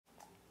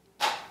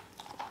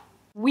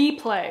We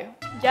Play.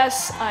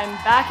 Yes, I'm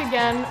back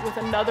again with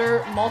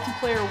another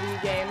multiplayer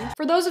Wii game.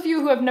 For those of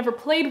you who have never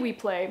played We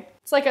Play,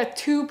 it's like a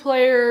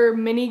 2-player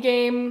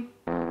minigame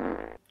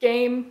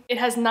game. It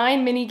has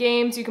 9 mini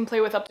games. You can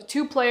play with up to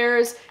 2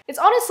 players. It's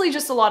honestly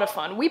just a lot of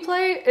fun. We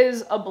Play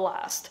is a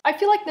blast. I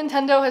feel like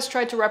Nintendo has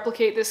tried to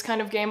replicate this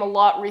kind of game a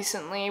lot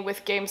recently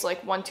with games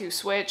like 1-2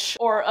 Switch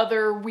or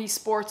other Wii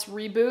Sports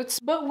reboots,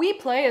 but We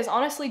Play is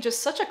honestly just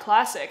such a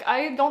classic.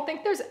 I don't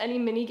think there's any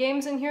mini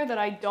games in here that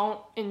I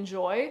don't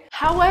enjoy.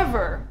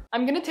 However,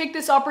 I'm gonna take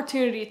this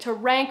opportunity to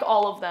rank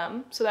all of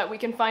them so that we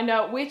can find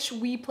out which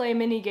We Play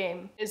mini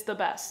game is the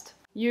best.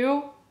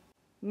 You,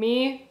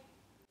 me,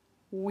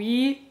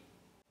 We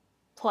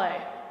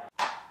Play.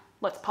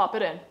 Let's pop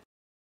it in.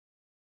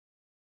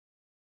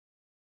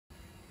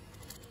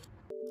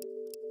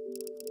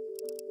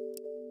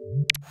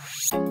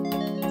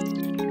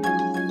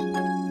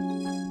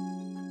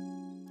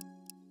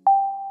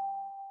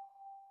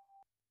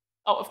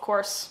 Oh, of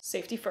course,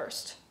 safety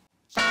first.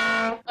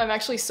 I'm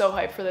actually so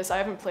hyped for this. I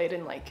haven't played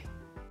in like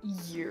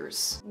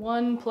years.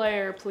 1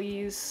 player,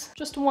 please.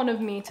 Just one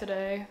of me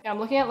today. Yeah, I'm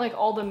looking at like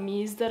all the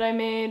Miis that I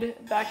made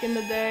back in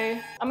the day.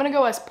 I'm gonna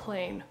go as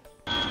plain.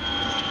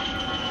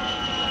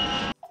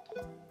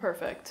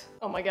 Perfect.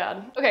 Oh my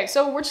god. Okay,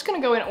 so we're just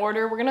gonna go in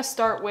order. We're gonna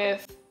start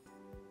with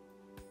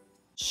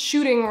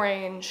shooting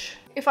range.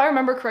 If I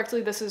remember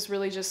correctly, this is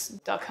really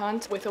just Duck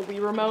Hunt with a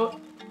Wii remote.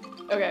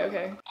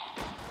 Okay.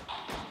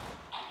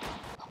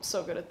 I'm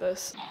so good at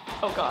this.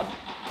 Oh god.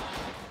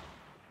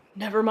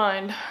 Never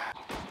mind.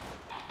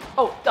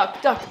 Oh, duck.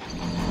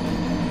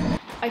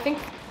 I think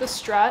the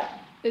strat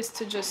is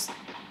to just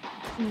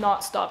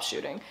not stop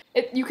shooting.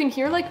 You can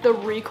hear like the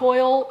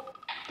recoil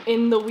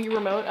in the Wii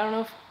remote. I don't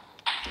know if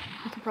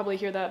you can probably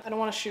hear that. I don't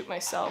want to shoot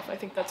myself. I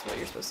think that's what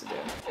you're supposed to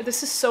do.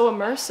 This is so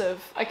immersive.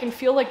 I can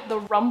feel like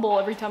the rumble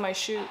every time I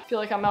shoot. I feel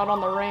like I'm out on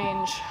the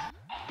range.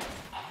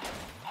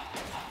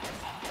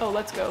 Oh,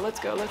 let's go.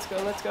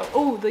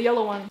 Oh, the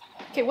yellow one.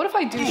 Okay, what if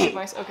I do shoot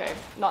myself? Okay,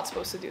 not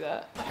supposed to do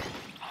that.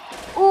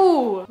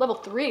 Ooh, level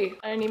 3.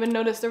 I didn't even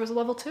notice there was a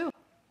level 2.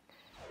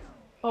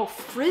 Oh,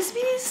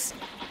 frisbees?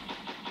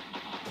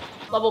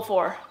 Level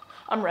 4.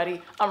 I'm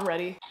ready.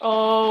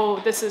 Oh,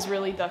 this is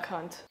really Duck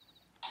Hunt.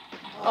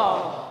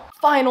 Oh,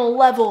 final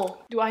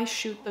level. Do I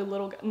shoot the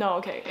little guy? No,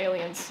 okay,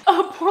 aliens.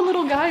 Oh, poor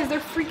little guys, they're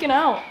freaking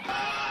out.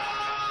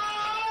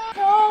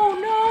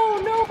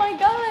 No, my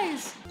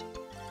guys.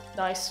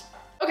 Nice.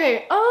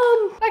 Okay,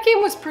 that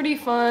game was pretty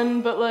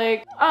fun, but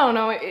like, I don't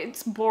know,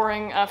 it's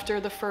boring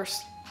after the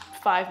first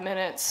 5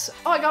 minutes.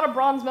 Oh, I got a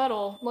bronze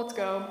medal. Let's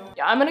go.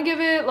 Yeah, I'm gonna give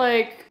it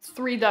like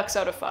 3 ducks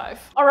out of 5.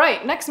 All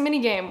right, next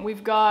minigame,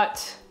 we've got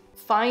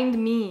Find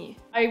Me.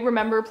 I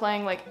remember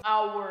playing like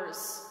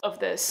hours of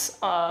this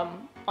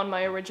on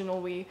my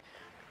original Wii.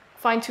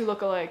 Find 2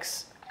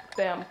 lookalikes.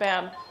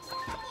 Bam.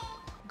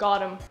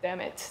 Got him. Damn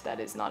it, that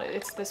is not it.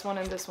 It's this one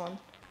and this one.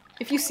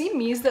 If you see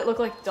Miis that look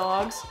like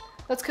dogs,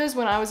 that's because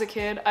when I was a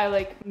kid, I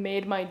like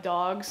made my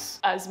dogs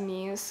as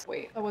Miis.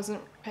 Wait, I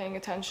wasn't paying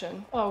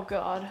attention. Oh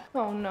god.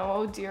 Oh no,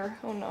 oh dear,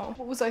 oh no.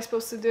 What was I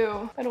supposed to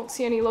do? I don't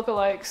see any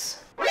lookalikes.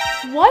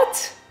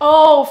 What?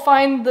 Oh,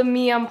 find the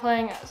Mii I'm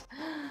playing as.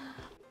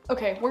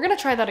 Okay, we're gonna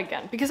try that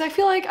again because I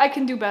feel like I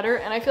can do better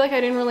and I feel like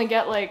I didn't really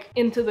get like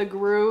into the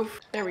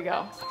groove. There we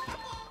go.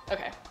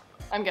 Okay,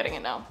 I'm getting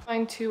it now.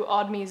 Find 2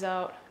 odd Miis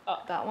out. Oh,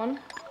 that one.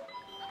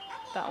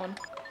 That one.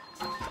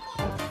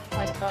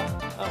 Nice.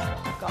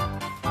 Oh god.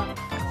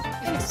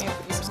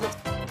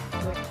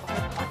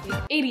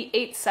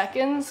 88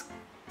 seconds?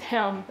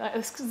 Damn,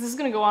 this is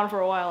gonna go on for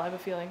a while, I have a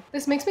feeling.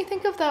 This makes me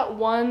think of that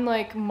one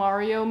like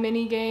Mario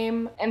mini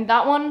game, and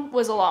that one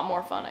was a lot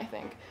more fun, I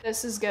think.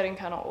 This is getting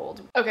kind of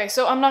old. Okay,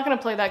 so I'm not gonna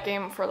play that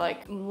game for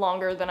like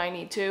longer than I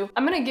need to.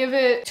 I'm gonna give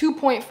it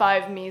 2.5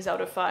 Miis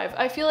out of 5.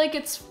 I feel like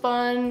it's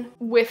fun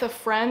with a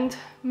friend,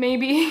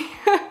 maybe.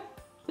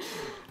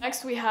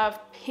 Next we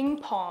have Ping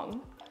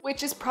Pong,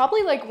 which is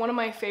probably like one of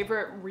my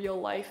favorite real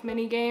life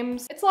mini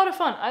games. It's a lot of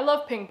fun. I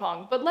love ping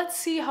pong, but let's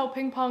see how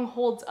ping pong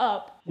holds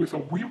up with a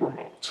Wii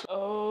remote.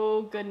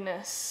 Oh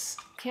goodness.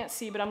 Can't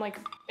see, but I'm like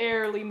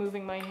barely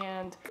moving my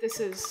hand.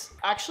 This is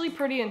actually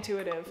pretty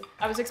intuitive.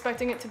 I was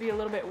expecting it to be a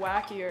little bit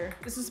wackier.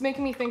 This is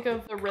making me think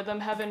of the Rhythm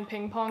Heaven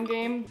ping pong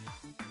game.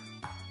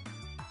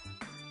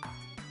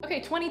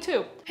 Okay,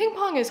 22. Ping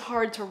pong is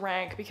hard to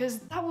rank because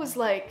that was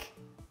like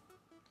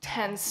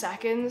 10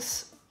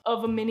 seconds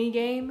of a mini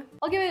game.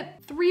 I'll give it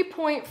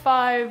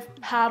 3.5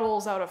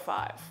 paddles out of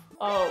 5.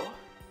 Oh,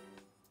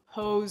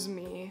 hose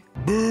me.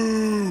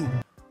 Boo!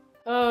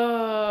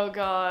 Oh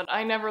god,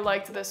 I never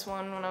liked this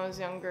one when I was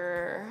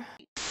younger.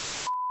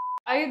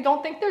 I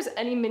don't think there's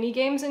any mini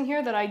games in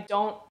here that I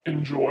don't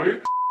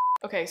enjoy.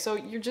 Okay, so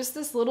you're just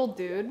this little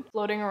dude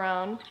floating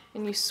around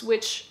and you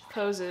switch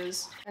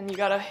poses and you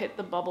gotta hit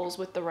the bubbles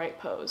with the right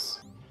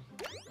pose.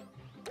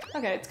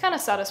 Okay, it's kind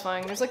of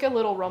satisfying. There's like a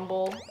little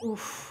rumble.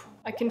 Oof.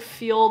 I can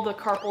feel the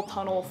carpal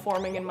tunnel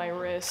forming in my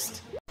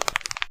wrist.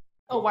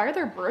 Oh, why are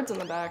there birds in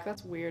the back?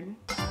 That's weird.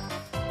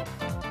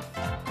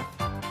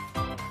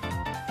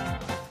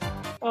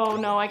 Oh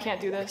no, I can't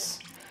do this.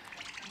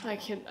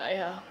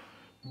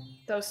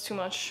 That was too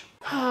much.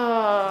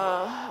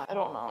 I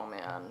don't know,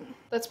 man.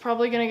 That's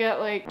probably gonna get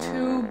like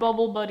 2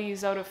 bubble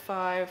buddies out of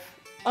 5.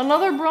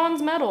 Another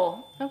bronze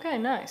medal. Okay,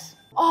 nice.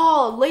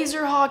 Oh,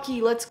 laser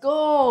hockey, let's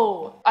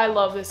go. I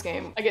love this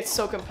game. I get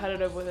so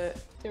competitive with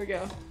it. Here we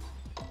go.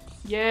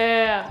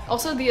 Yeah.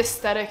 Also, the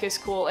aesthetic is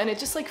cool and it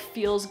just like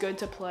feels good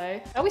to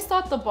play. I always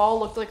thought the ball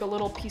looked like a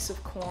little piece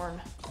of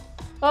corn.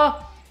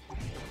 Oh,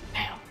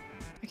 damn.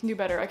 I can do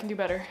better, I can do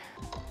better.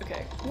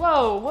 Okay.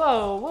 Whoa,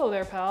 whoa, whoa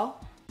there,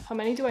 pal. How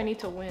many do I need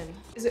to win?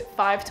 Is it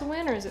 5 to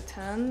win or is it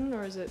 10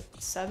 or is it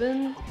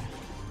 7?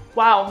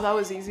 Wow, that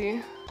was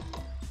easy.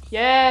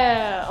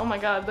 Yeah! Oh my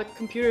god, the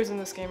computers in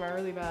this game are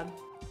really bad.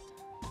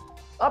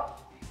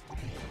 Up!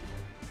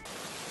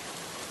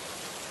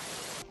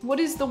 What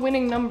is the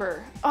winning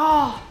number?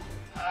 Oh!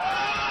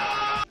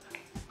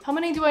 How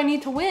many do I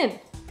need to win?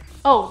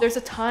 Oh, there's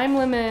a time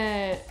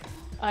limit.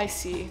 I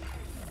see.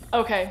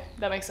 Okay,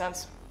 that makes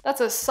sense.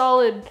 That's a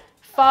solid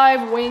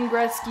 5 Wayne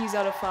Gretzky's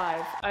out of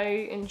 5. I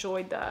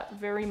enjoyed that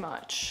very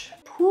much.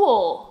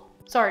 Pool.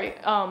 Sorry,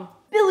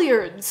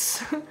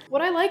 billiards.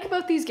 What I like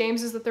about these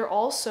games is that they're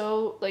all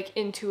so like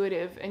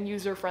intuitive and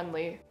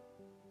user-friendly.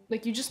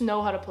 Like you just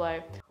know how to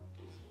play.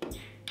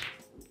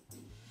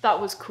 That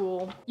was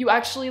cool. You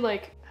actually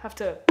like have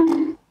to,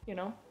 you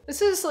know?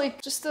 This is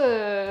like just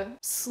a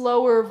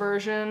slower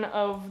version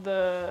of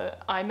the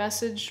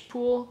iMessage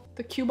pool.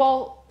 The cue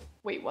ball,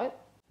 wait,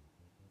 what?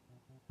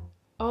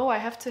 Oh, I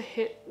have to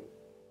hit,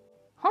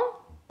 huh?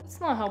 That's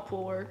not how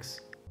pool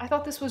works. I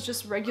thought this was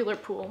just regular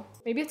pool.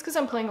 Maybe it's because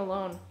I'm playing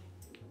alone.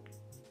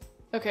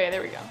 Okay,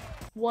 there we go.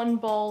 1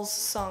 ball's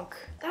sunk.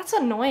 That's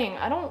annoying.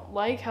 I don't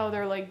like how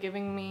they're like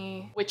giving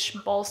me which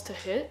balls to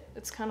hit.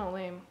 It's kind of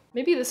lame.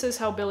 Maybe this is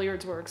how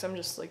billiards works. I'm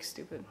just like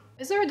stupid.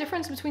 Is there a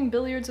difference between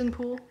billiards and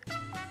pool?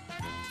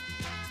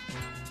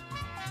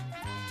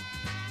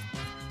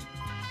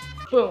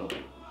 Boom.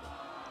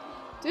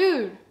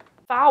 Dude,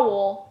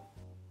 foul.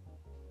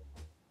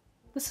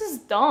 This is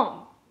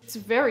dumb. It's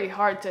very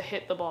hard to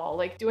hit the ball.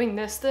 Like doing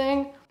this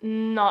thing,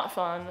 not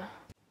fun.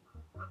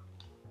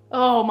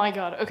 Oh my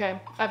god,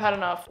 okay, I've had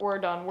enough. We're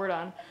done, we're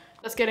done.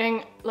 That's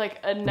getting like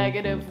a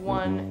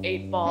 -1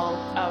 8-ball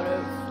out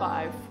of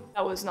 5.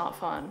 That was not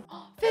fun.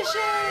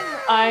 Fishing!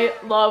 I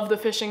love the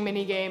fishing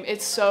minigame.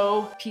 It's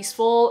so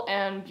peaceful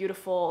and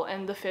beautiful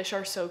and the fish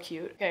are so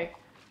cute. Okay,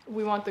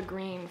 we want the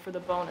green for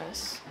the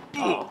bonus.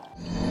 Oh.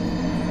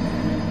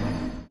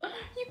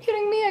 You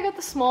kidding me? I got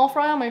the small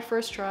fry on my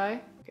first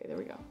try. Okay, there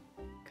we go.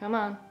 Come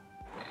on.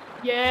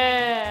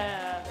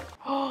 Yeah!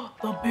 Oh,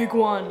 the big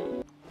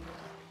one.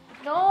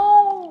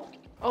 No!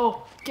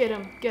 Oh, get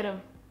him, get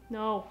him.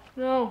 No,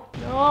 no,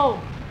 no.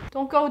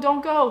 Don't go,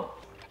 don't go.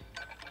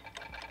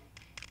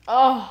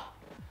 Oh,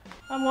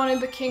 I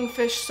wanted the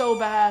kingfish so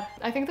bad.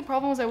 I think the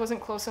problem was I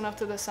wasn't close enough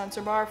to the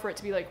sensor bar for it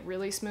to be like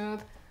really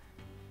smooth.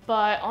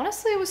 But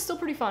honestly, it was still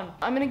pretty fun.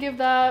 I'm gonna give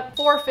that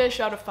 4 fish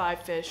out of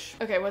 5 fish.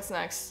 Okay, what's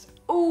next?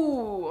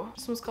 Ooh,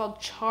 this one's called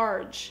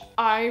Charge.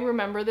 I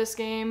remember this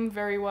game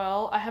very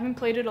well. I haven't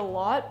played it a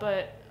lot,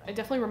 but I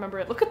definitely remember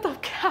it. Look at the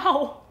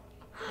cow.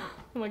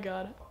 Oh my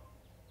god.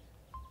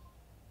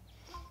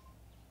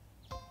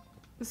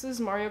 This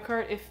is Mario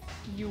Kart if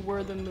you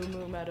were the Moo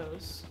Moo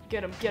Meadows.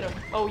 Get him, get him.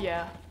 Oh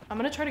yeah. I'm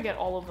gonna try to get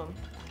all of them.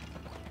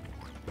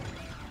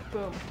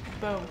 Boom,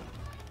 boom,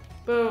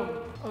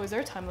 boom. Oh, is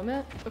there a time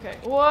limit? Okay.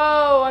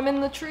 Whoa, I'm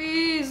in the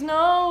trees,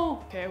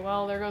 no! Okay,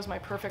 well, there goes my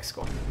perfect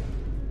score.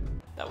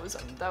 That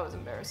was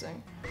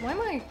embarrassing. Why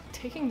am I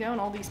taking down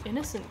all these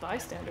innocent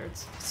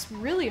bystanders? It's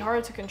really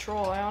hard to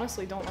control. I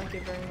honestly don't like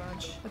it very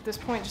much. At this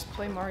point, just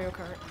play Mario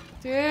Kart.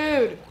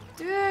 Dude!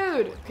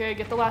 Dude! Okay,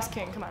 get the last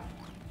king, come on.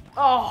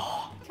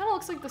 Oh! Kinda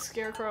looks like the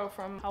Scarecrow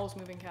from Howl's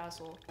Moving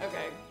Castle.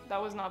 Okay,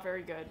 that was not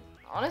very good.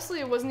 Honestly,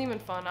 it wasn't even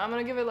fun. I'm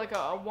gonna give it like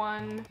a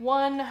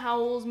 1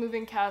 Howl's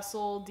Moving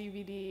Castle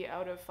DVD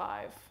out of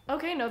 5.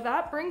 Okay, now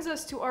that brings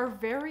us to our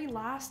very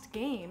last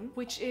game,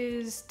 which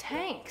is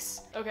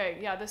tanks. Okay,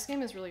 yeah, this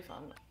game is really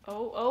fun.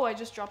 Oh, I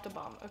just dropped a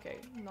bomb. Okay,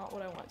 not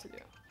what I want to do.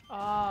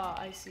 Ah,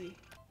 I see.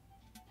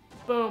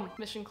 Boom,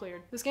 mission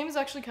cleared. This game is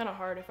actually kind of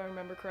hard if I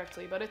remember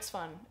correctly, but it's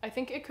fun. I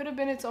think it could have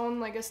been its own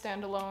like a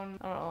standalone,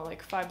 I don't know,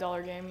 like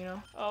 $5 game, you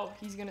know? Oh,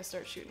 he's gonna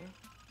start shooting.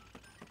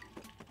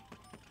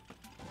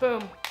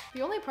 Boom.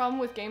 The only problem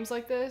with games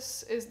like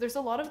this is there's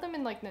a lot of them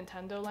in like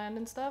Nintendo Land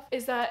and stuff,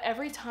 is that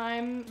every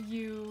time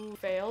you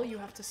fail, you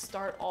have to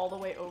start all the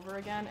way over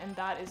again, and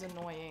that is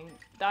annoying.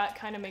 That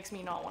kind of makes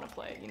me not want to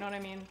play, you know what I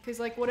mean? Because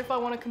like, what if I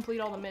want to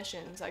complete all the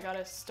missions? I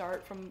gotta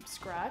start from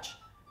scratch.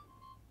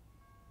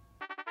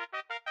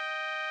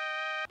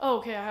 Oh,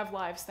 okay, I have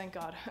lives, thank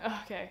God.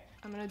 Okay,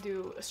 I'm gonna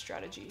do a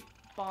strategy.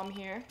 Bomb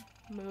here,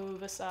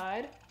 move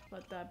aside,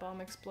 let that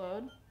bomb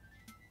explode.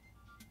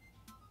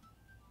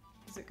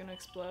 Is it gonna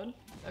explode?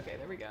 Okay,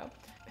 there we go.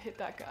 Hit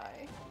that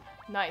guy.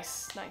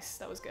 Nice, nice,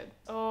 that was good.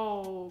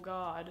 Oh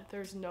God,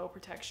 there's no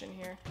protection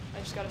here. I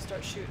just gotta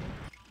start shooting.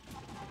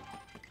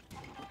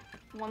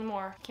 One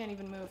more, can't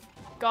even move.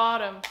 Got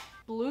him.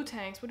 Blue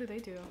tanks, what do they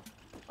do?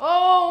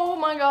 Oh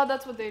my God,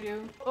 that's what they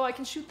do. Oh, I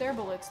can shoot their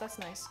bullets, that's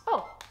nice.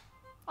 Oh,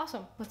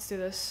 awesome, let's do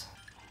this.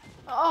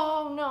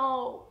 Oh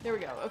no. There we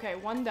go. Okay,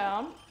 one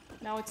down.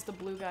 Now it's the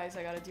blue guys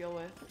I gotta deal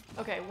with.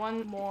 Okay,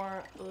 one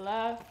more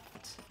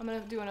left. I'm gonna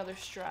do another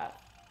strat.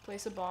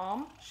 Place a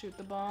bomb, shoot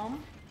the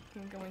bomb.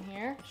 You can go in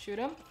here, shoot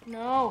him.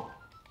 No.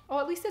 Oh,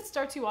 at least it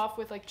starts you off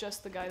with like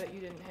just the guy that you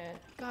didn't hit.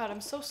 God,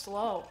 I'm so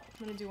slow.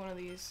 I'm gonna do one of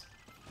these.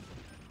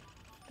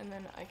 And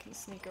then I can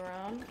sneak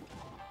around.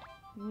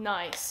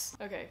 Nice.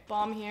 Okay,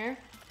 bomb here.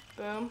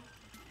 Boom.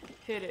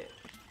 Hit it.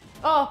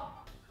 Oh!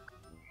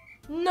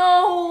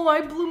 No!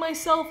 I blew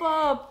myself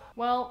up!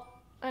 Well,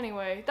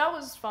 anyway, that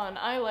was fun.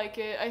 I like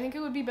it. I think it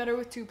would be better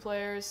with 2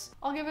 players.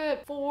 I'll give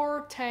it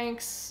 4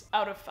 tanks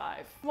out of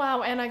 5.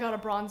 Wow, and I got a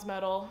bronze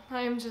medal.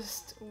 I am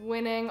just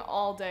winning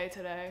all day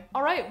today.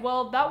 All right,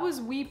 well, that was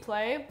We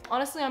Play.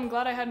 Honestly, I'm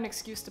glad I had an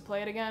excuse to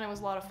play it again. It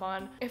was a lot of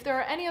fun. If there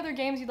are any other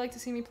games you'd like to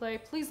see me play,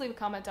 please leave a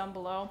comment down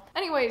below.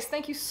 Anyways,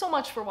 thank you so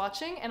much for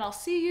watching, and I'll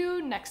see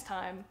you next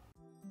time.